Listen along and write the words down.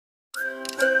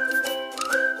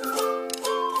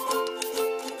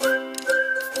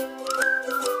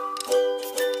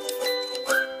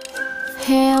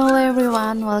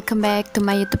everyone, welcome back to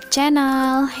my YouTube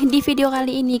channel. Di video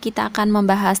kali ini kita akan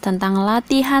membahas tentang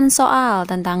latihan soal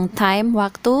tentang time,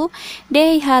 waktu,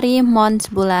 day, hari, month,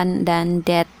 bulan, dan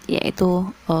date, yaitu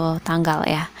tanggal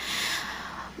ya.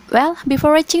 Well,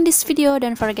 before watching this video,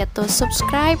 don't forget to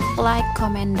subscribe, like,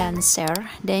 comment, dan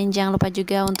share. Dan jangan lupa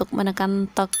juga untuk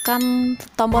tekan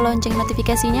tombol lonceng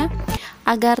notifikasinya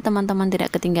agar teman-teman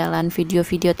tidak ketinggalan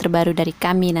video-video terbaru dari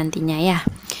kami nantinya ya.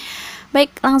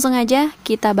 Baik, langsung aja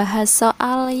kita bahas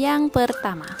soal yang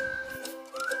pertama.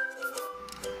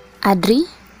 Adri,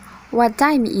 what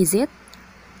time is it?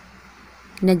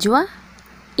 Najwa,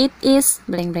 it is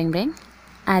blank blank blank.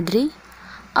 Adri,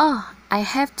 oh, I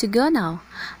have to go now.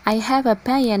 I have a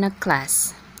piano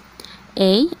class.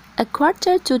 A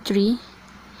 2:45.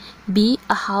 B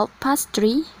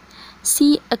 3:30.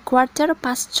 C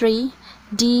 3:15.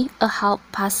 D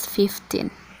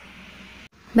 4:15.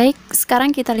 Baik,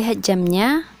 sekarang kita lihat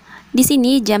jamnya. Di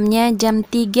sini jamnya jam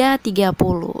 3.30.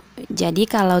 Jadi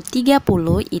kalau 30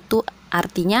 itu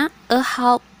artinya a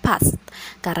half past.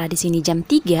 Karena di sini jam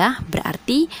 3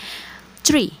 berarti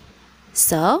 3.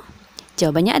 So,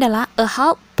 jawabannya adalah a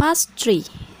half past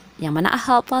 3. Yang mana a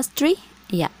half past 3?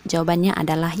 Ya, jawabannya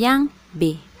adalah yang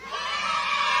B.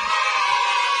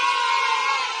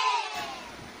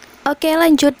 Oke,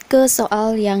 lanjut ke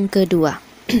soal yang kedua.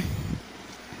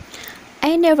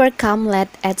 I never come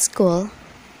late at school.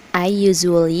 I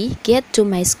usually get to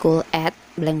my school at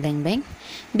blank blank blank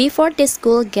before the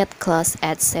school get closed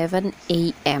at 7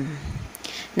 a.m.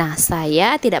 Nah,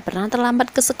 saya tidak pernah terlambat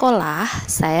ke sekolah.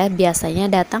 Saya biasanya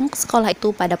datang ke sekolah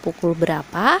itu pada pukul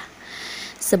berapa?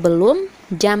 Sebelum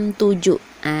jam 7.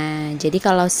 Nah, jadi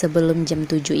kalau sebelum jam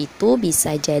 7 itu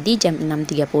bisa jadi jam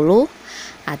 6.30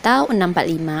 atau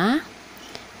 6.45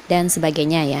 dan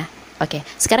sebagainya ya. Oke,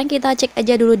 sekarang kita cek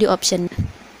aja dulu di option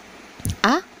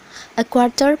A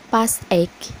 8:15.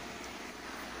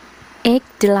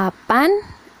 8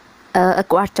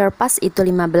 8 itu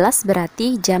 15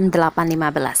 berarti jam 8.15.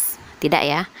 Tidak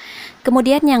ya.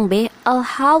 Kemudian yang B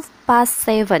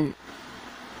 7:30.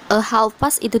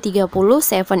 7 itu 30,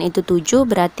 7 itu 7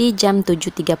 berarti jam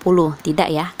 7.30. Tidak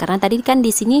ya. Karena tadi kan di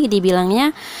sini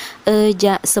dibilangnya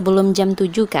sebelum jam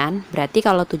 7 kan. Berarti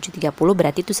kalau 7.30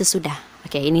 berarti itu sesudah.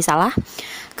 Oke, ini salah.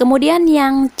 Kemudian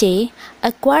yang C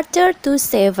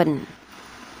 6:45.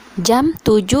 Jam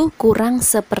 7 kurang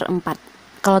 1/4.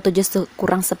 Kalau 7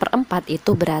 kurang 1/4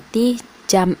 itu berarti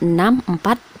jam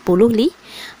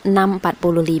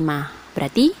 6.45.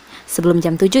 Berarti sebelum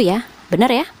jam 7 ya. Benar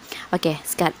ya? Oke,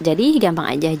 jadi gampang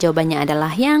aja, jawabannya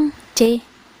adalah yang C.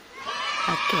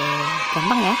 Oke,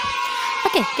 gampang ya.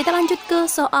 Oke, kita lanjut ke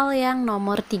soal yang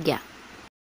nomor 3.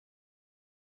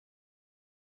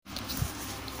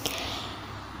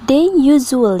 They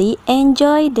usually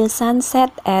enjoy the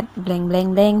sunset at blank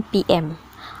blank blank p.m.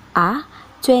 A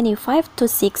 25 to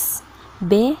 6.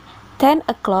 B 10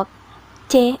 o'clock.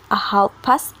 C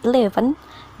 11:30.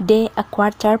 D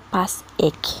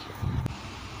 8:15.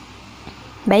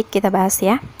 Baik, kita bahas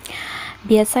ya.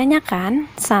 Biasanya kan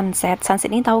sunset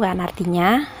ini tahu kan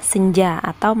artinya senja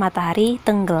atau matahari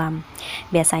tenggelam.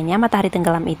 Biasanya matahari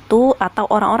tenggelam itu atau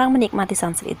orang-orang menikmati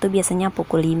sunset itu biasanya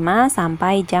pukul 5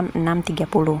 sampai jam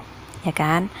 6.30, ya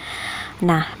kan?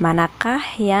 Nah, manakah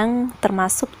yang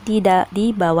termasuk di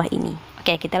bawah ini?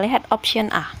 Oke, kita lihat option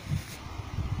A.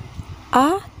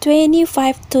 A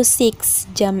 25 to 6,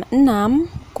 jam 6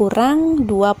 kurang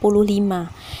 25.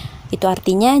 Itu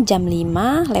artinya jam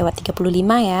 5 lewat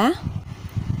 35 ya.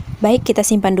 Baik, kita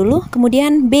simpan dulu.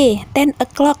 Kemudian B 10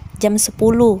 o'clock, jam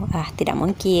 10. Tidak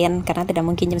mungkin, karena tidak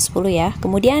mungkin jam 10 ya.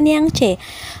 Kemudian yang C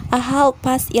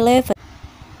 11:30,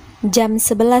 jam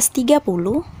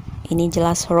 11.30. Ini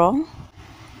jelas wrong.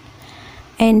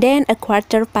 And then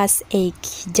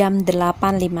 8:15, jam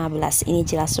 8.15. Ini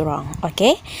jelas wrong.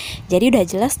 Oke, jadi udah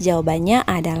jelas jawabannya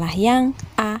adalah yang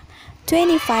A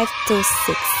 25 to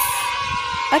 6.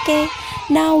 Okay,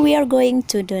 now we are going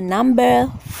to the number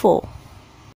 4.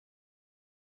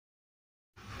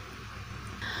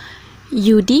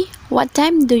 Yudi, what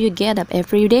time do you get up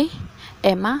every day?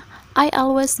 Emma, I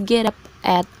always get up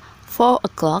at 4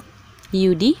 o'clock.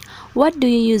 Yudi, what do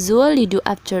you usually do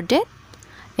after that?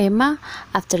 Emma,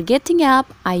 after getting up,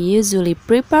 I usually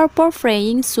prepare for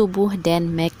praying subuh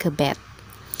then make a bed.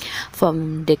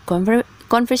 From the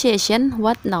conversation,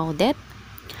 what now that?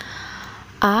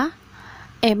 A.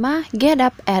 Emma get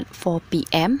up at 4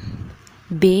 p.m.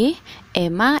 B.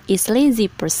 Emma is lazy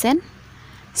person.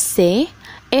 C.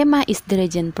 Emma is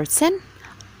diligent person.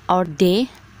 Or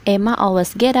D. Emma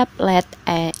always get up late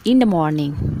in the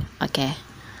morning. Oke,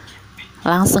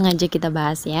 langsung aja kita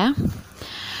bahas ya.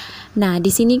 Nah,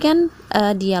 di sini kan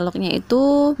dialognya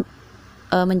itu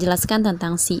menjelaskan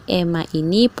tentang si Emma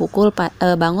ini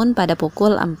bangun pada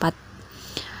pukul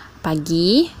 4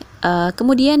 pagi.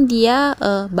 Kemudian dia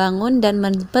bangun dan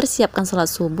mempersiapkan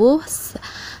sholat subuh.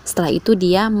 Setelah itu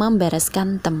dia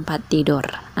membereskan tempat tidur.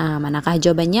 Nah, manakah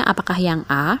jawabannya? Apakah yang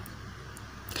A?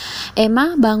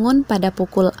 Emma bangun pada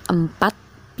pukul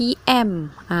 4 PM.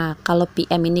 Kalau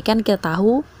PM ini kan kita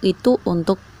tahu itu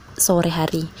untuk sore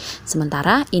hari.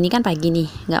 Sementara ini kan pagi nih,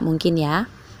 nggak mungkin ya.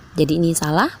 Jadi ini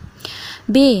salah.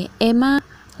 B. Emma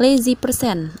lazy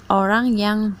person, orang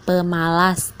yang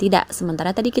pemalas. Tidak, sementara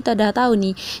tadi kita udah tahu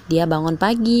nih, dia bangun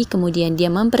pagi, kemudian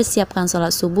dia mempersiapkan sholat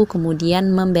subuh,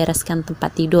 kemudian membereskan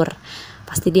tempat tidur.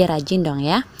 Pasti dia rajin dong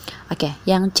ya. Oke,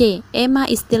 yang C, Emma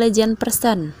is diligent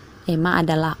person. Emma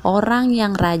adalah orang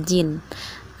yang rajin.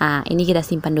 Ini kita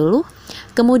simpan dulu.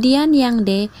 Kemudian yang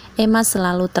D, Emma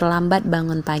selalu terlambat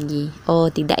bangun pagi. Oh,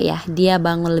 tidak ya, dia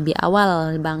bangun lebih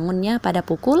awal, bangunnya pada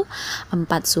pukul 4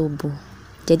 subuh.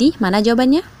 Jadi, mana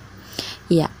jawabannya?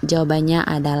 Iya, jawabannya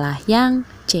adalah yang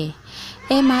C.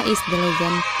 Emma is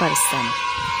diligent person.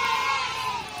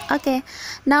 Okay,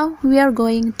 now we are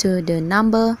going to the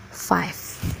number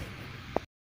 5.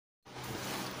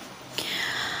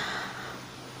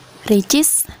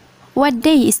 Ricis, what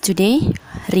day is today?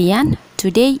 Rian,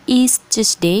 today is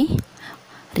Tuesday.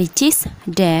 Ricis,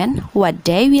 then what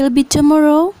day will be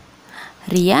tomorrow?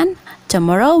 Rian,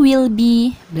 tomorrow will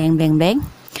be blank blank blank.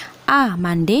 A.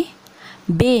 Monday,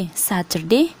 B.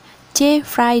 Saturday, C.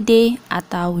 Friday,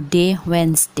 atau D.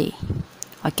 Wednesday.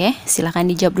 Oke, silahkan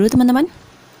dijawab dulu teman-teman.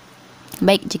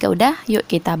 Baik, jika udah, yuk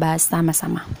kita bahas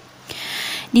sama-sama.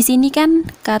 Di sini kan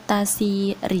kata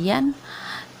si Rian,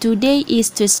 today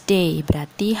is Tuesday,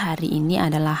 berarti hari ini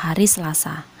adalah hari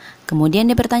Selasa. Kemudian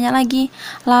dia bertanya lagi,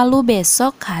 lalu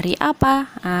besok hari apa?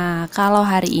 Kalau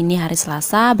hari ini hari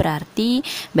Selasa, berarti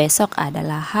besok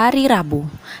adalah hari Rabu.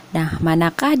 Nah,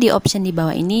 manakah di option di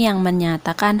bawah ini yang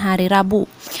menyatakan hari Rabu?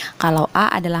 Kalau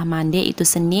A adalah Monday itu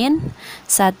Senin,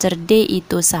 Saturday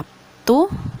itu Sabtu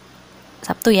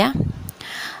ya.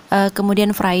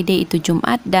 Kemudian Friday itu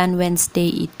Jumat, dan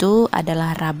Wednesday itu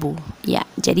adalah Rabu. Ya,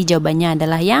 jadi jawabannya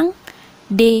adalah yang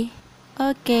D.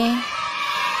 Oke.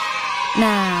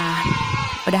 Nah,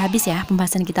 udah habis ya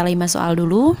pembahasan kita 5 soal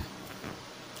dulu.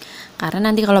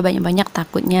 Karena nanti kalau banyak-banyak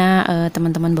takutnya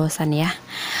teman-teman bosan ya.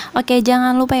 Oke,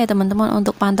 jangan lupa ya teman-teman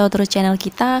untuk pantau terus channel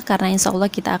kita, karena insya Allah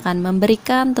kita akan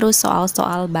memberikan terus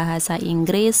soal-soal bahasa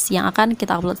Inggris yang akan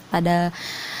kita upload pada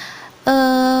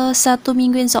 1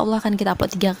 minggu. Insya Allah akan kita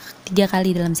upload 3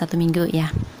 kali dalam 1 minggu ya.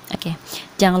 Oke,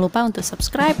 jangan lupa untuk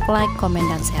subscribe, like, komen,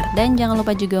 dan share. Dan jangan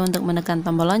lupa juga untuk menekan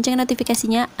tombol lonceng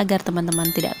notifikasinya agar teman-teman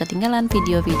tidak ketinggalan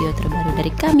video-video terbaru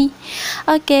dari kami.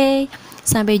 Oke,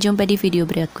 sampai jumpa di video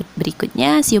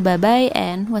berikutnya. See you, bye-bye,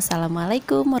 and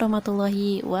wassalamualaikum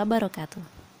warahmatullahi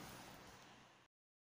wabarakatuh.